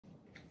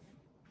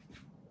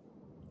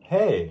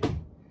Hey,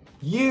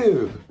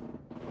 you!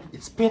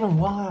 It's been a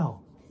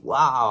while.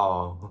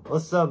 Wow,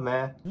 what's up,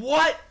 man?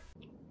 What?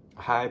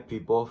 Hi,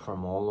 people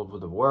from all over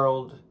the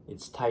world.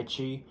 It's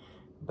Taichi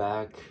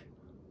back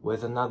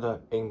with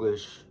another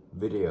English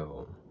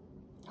video.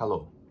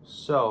 Hello.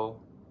 So,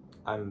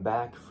 I'm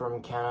back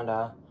from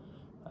Canada.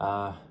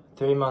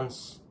 3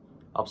 months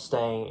of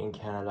staying in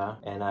Canada,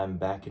 and I'm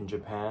back in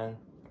Japan.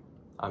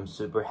 I'm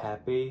super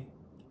happy.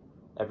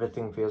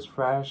 Everything feels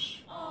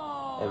fresh.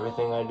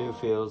 Everything I do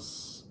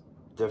feels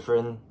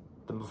different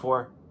than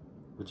before,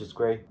 which is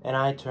great. And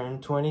I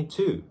turned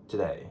 22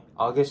 today,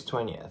 August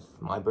 20th.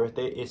 My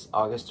birthday is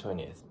August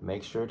 20th.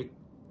 Make sure to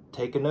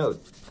take a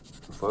note,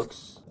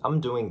 folks. I'm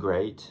doing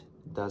great.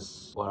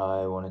 That's what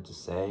I wanted to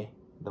say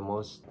the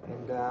most.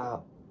 And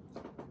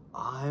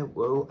I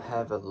will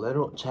have a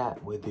little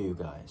chat with you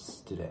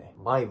guys today.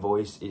 My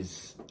voice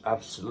is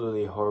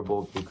absolutely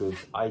horrible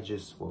because I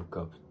just woke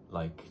up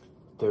like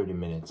 30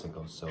 minutes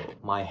ago, so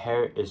my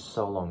hair is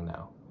so long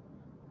now.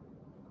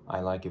 I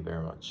like it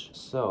very much.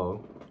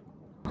 So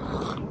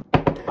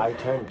I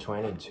turned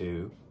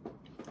 22,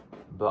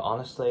 but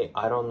honestly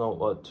I don't know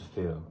what to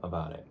feel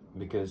about it,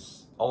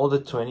 because all the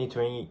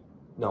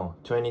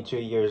 22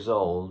 years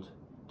old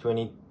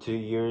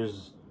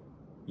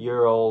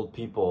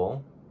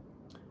people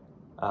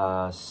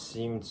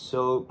seemed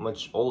so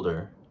much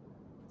older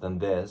than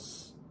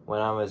this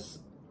when I was,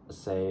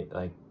 say,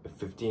 like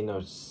 15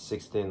 or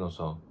 16 or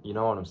so. You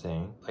know what I'm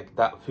saying? Like,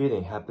 that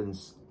feeling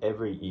happens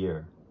every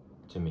year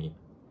to me.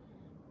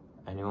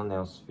 Anyone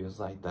else feels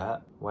like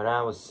that? When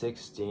I was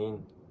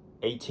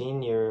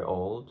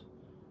 18-year-old,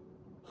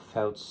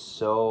 felt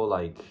so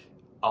like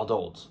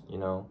adult, you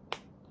know?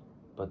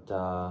 But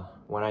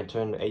when I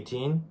turned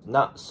 18,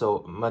 not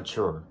so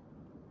mature.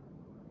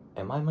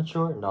 Am I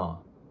mature?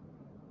 No.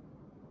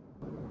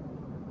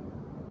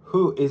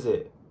 Who is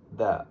it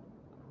that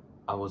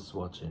I was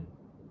watching?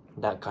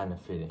 That kind of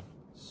feeling.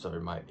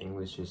 Sorry, my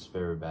English is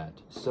very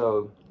bad.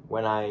 So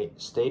when I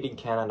stayed in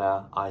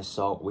Canada, I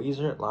saw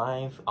Wizard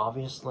live,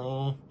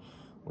 obviously,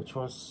 which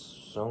was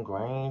so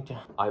great.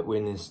 I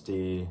witnessed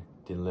the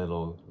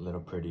little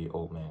pretty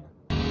old man.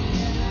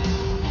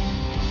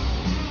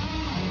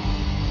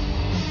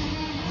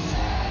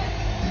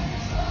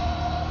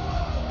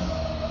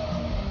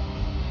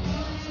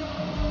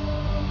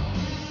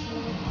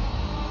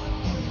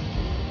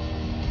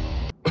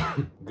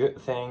 Good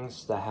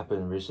things that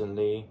happened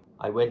recently.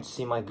 I went to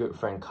see my good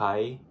friend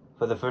Kai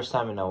for the first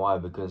time in a while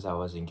because I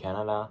was in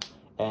Canada,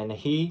 and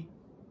he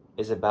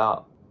is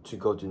about to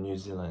go to New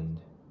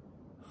Zealand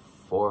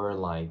for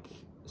like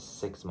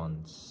 6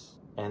 months,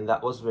 and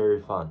that was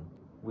very fun.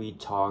 We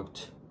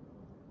talked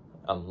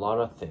a lot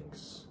of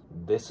things,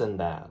 this and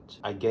that.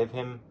 I gave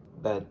him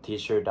that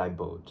t-shirt I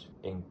bought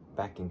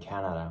back in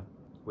Canada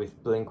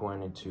with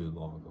Blink-182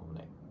 logo on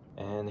it,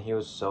 and he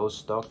was so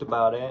stoked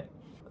about it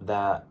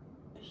that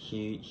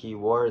he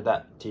wore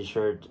that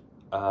t-shirt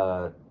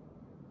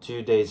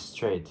 2 days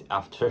straight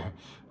after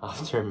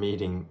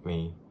meeting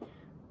me.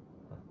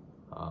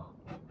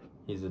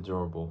 He's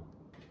adorable.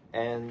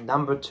 And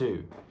number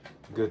 2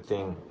 good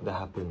thing that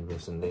happened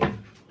recently,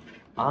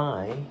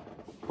 I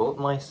bought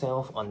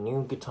myself a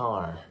new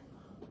guitar.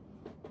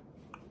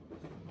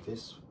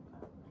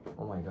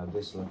 Oh my god,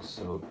 this looks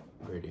so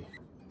pretty.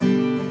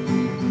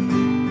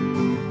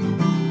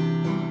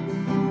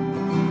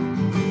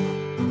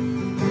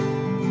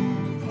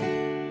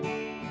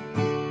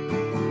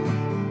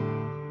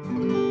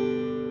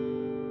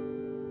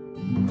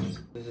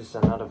 This is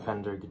another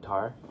Fender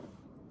guitar,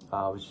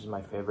 which is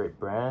my favorite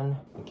brand,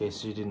 in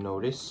case you didn't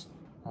notice.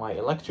 My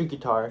electric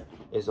guitar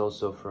is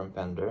also from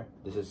Fender.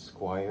 This is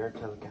Squier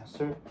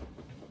Telecaster.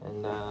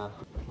 And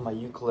my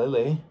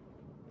ukulele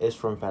is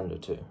from Fender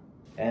too.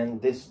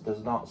 And this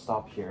does not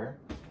stop here.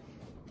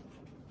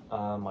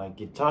 My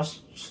guitar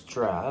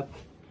strap,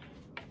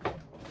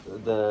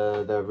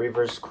 the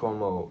reverse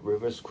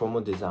chromo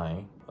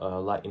design,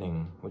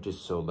 lightning, which is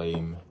so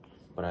lame,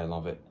 but I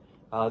love it.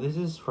 This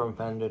is from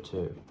Fender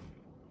too.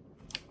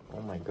 Oh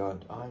my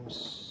god, I'm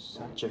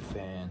such a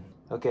fan.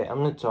 Okay, I'm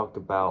gonna talk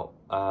about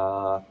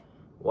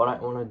what I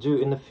want to do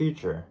in the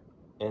future,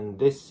 in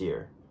this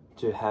year,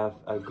 to have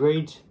a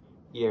great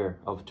year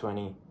of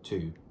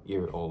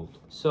 22-year-old.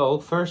 So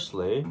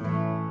firstly,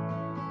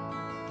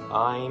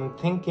 I'm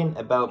thinking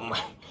about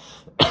my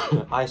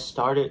I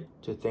started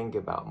to think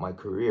about my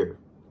career,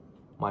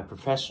 my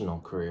professional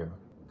career.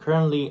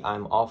 Currently,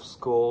 I'm off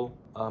school.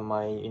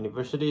 My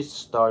university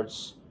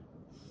starts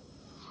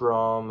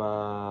from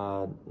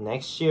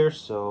next year,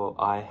 so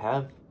I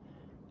have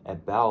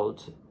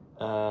about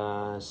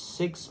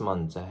 6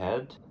 months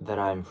ahead that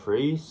I'm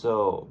free,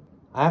 so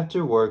I have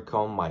to work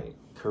on my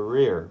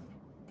career.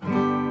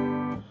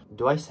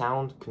 Do I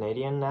sound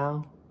Canadian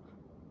now?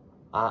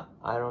 I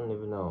don't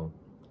even know.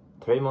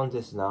 3 months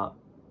is not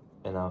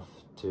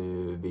enough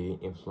to be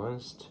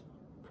influenced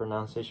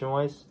pronunciation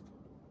wise.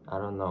 I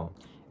don't know.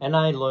 And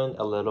I learned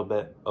a little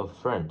bit of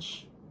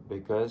French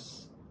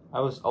because I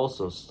was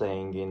also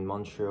staying in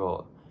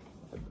Montreal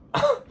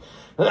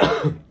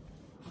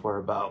for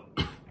about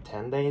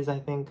 10 days, I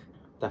think.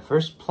 The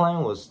first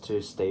plan was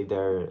to stay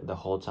there the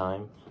whole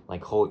time,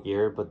 like whole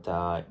year, but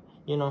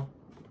you know,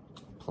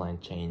 plan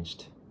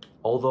changed.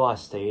 Although I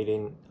stayed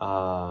in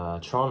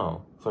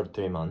Toronto for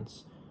 3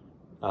 months,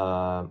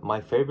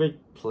 my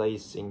favorite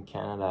place in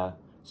Canada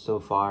so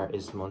far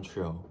is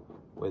Montreal,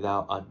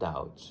 without a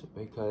doubt,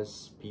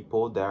 because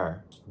people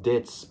there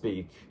did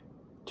speak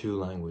 2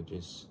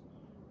 languages.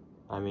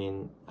 I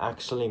mean,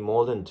 actually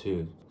more than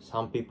 2.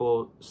 Some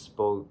people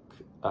spoke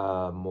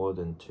more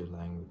than 2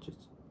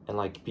 languages. And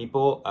like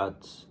people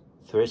at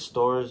thrift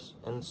stores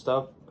and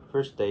stuff,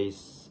 first they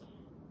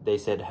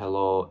said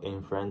hello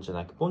in French and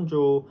like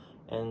bonjour,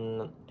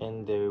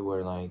 and they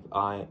were like,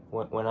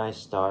 when I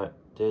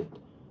started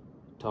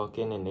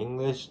talking in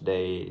English,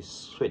 they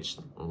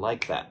switched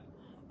like that,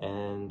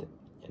 and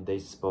they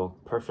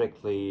spoke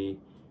perfectly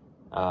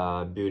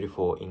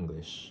beautiful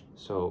English.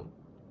 So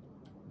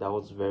that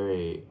was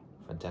very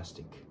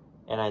fantastic.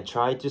 And I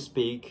tried to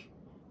speak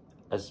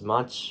as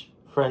much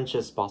French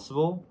as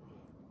possible.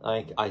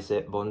 Like I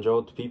said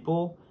bonjour to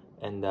people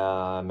and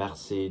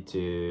merci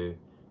to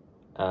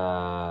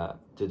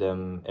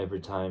them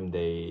every time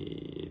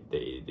they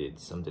did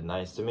something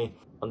nice to me.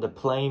 On the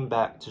plane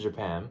back to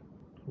Japan,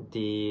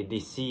 the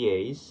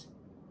CAs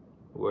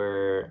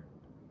were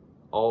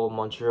all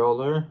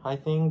Montrealer, I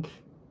think,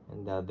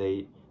 and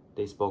they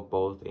spoke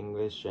both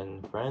English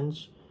and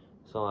French.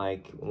 So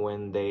like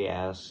when they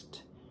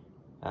asked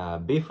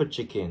beef or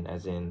chicken,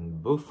 as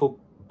in bouf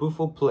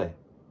ou poulet,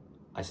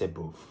 I said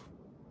bouf,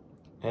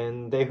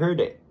 and they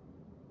heard it.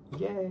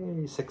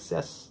 Yay!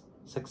 Success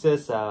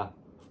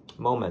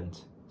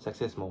moment.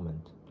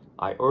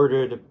 I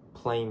ordered a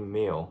plain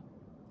meal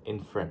in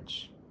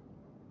French.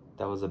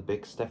 That was a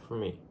big step for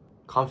me.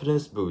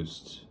 Confidence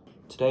boost.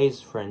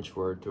 Today's French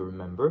word to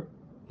remember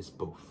is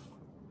bouf,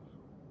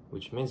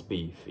 which means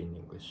beef in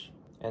English.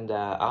 And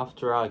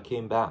after I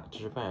came back to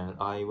Japan,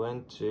 I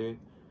went to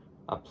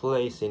a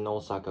place in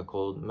Osaka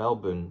called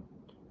Melbourne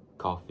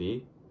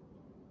Coffee.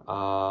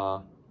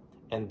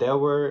 And there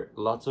were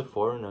lots of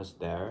foreigners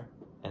there,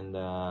 and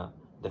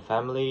the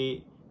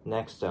family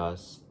next to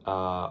us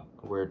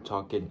were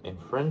talking in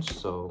French,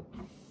 so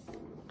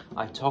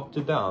I talked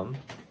to them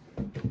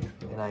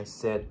and I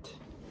said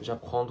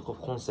j'apprends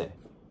français,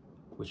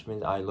 which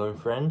means I learn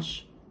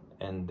French,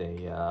 and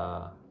they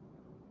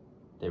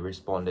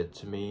responded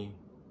to me.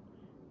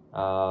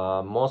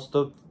 Most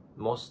of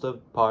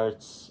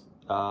parts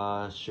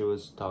she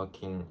was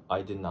talking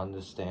I didn't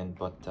understand,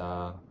 but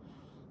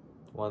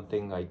one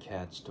thing I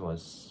catched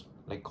was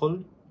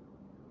l'école,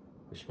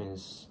 which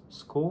means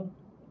school.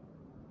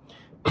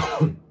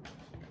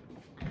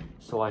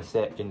 So I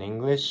said in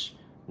English,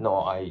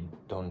 no, I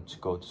don't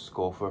go to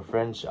school for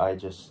French, I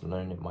just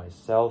learn it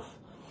myself.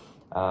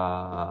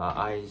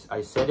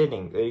 I said it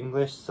in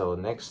English, so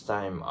next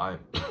time I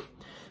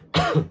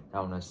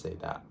wanna say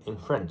that in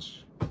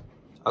French.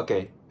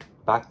 Okay,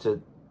 back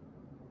to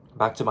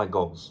my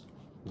goals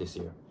this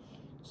year.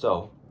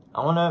 So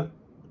I wanna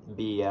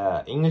be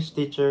an English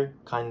teacher,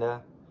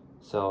 kinda.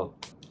 So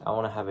I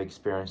wanna have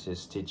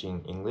experiences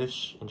teaching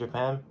English in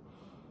Japan.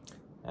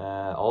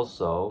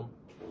 Also,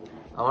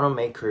 I wanna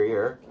make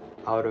career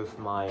out of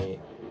my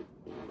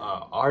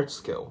art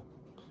skill,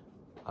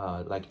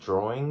 like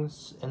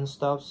drawings and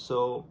stuff.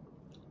 So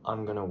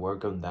I'm gonna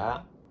work on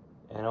that.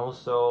 And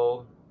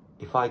also,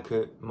 if I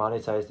could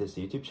monetize this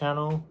YouTube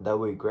channel, that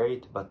would be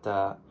great. But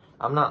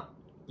I'm not,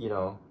 you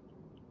know,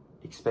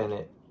 expand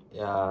it.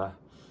 How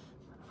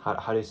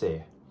do you say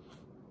it?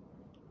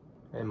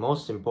 And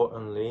most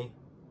importantly,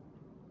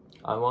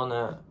 I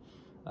wanna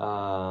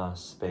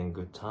spend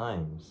good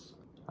times.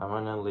 I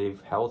wanna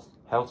live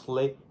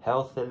healthily.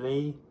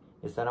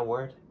 Is that a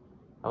word?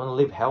 I wanna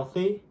live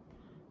healthy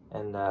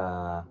and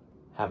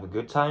have a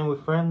good time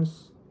with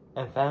friends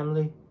and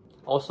family.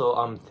 Also,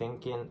 I'm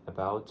thinking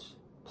about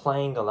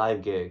playing a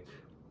live gig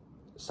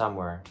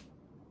somewhere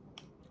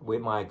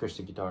with my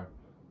acoustic guitar.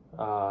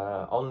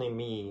 Only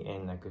me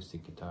and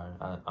acoustic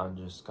guitar. I'm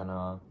just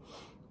gonna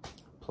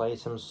play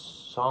some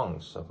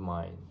songs of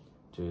mine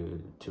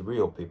to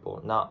real people,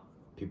 not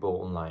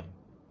people online.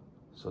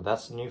 So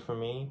that's new for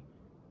me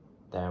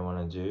that I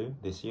want to do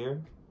this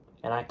year.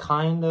 And I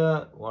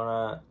kinda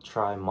wanna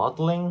try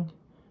modeling,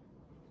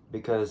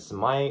 because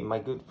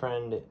my good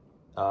friend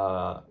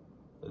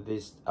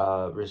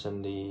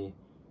recently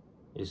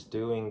is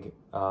doing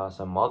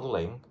some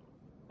modeling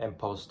and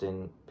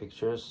posting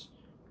pictures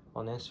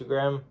on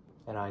Instagram,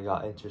 and I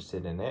got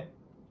interested in it.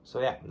 So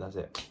yeah, that's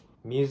it.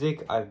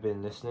 Music I've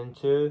been listening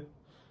to,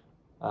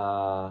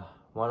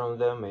 one of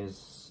them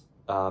is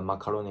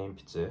Macaroni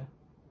Enpitsu,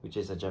 which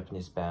is a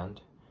Japanese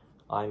band.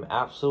 I'm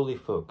absolutely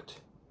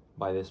hooked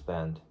by this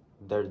band.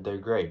 They're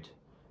great.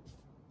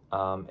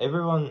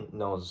 Everyone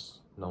knows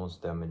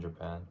them in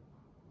Japan.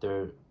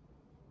 They're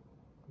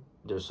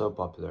so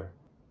popular,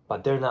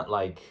 but they're not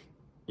like,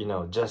 you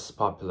know, just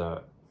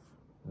popular.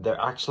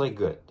 They're actually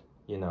good,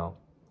 you know.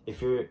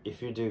 If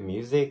you do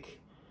music,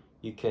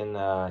 you can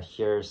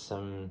hear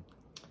some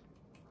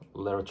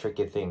little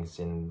tricky things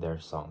in their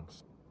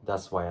songs.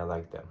 That's why I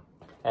like them.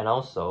 And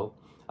also,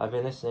 I've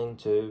been listening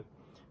to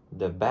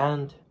the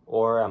band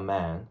or a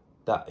man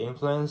that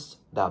influenced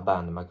that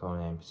band,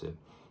 Macaroni episode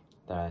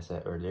that I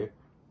said earlier,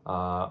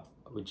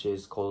 which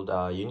is called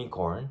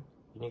Unicorn.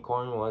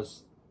 Unicorn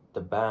was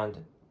the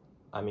band,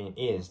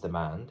 is the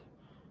band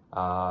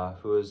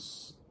who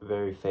was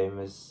very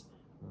famous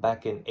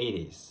back in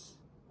 80s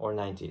or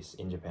 90s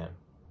in Japan.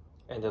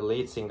 And the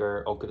lead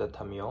singer Okuda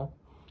Tamio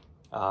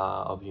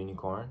of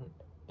Unicorn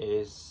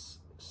is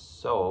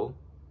so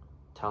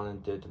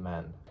talented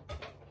man,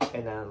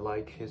 and I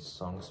like his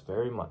songs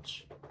very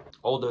much.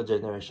 All the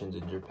generations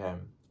in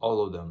Japan,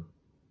 all of them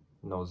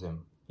knows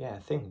him. Yeah, I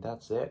think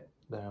that's it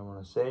that I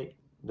want to say.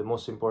 The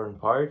most important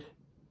part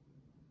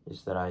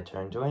is that I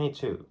turned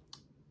 22,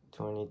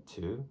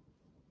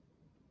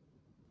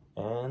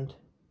 and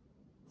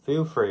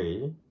feel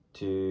free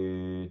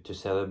to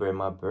celebrate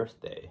my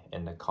birthday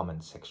in the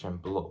comment section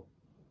below.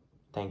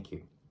 Thank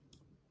you.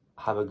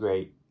 Have a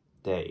great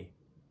day.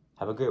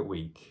 Have a great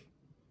week.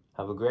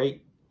 Have a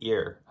great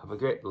year. Have a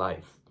great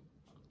life.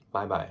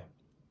 Bye bye.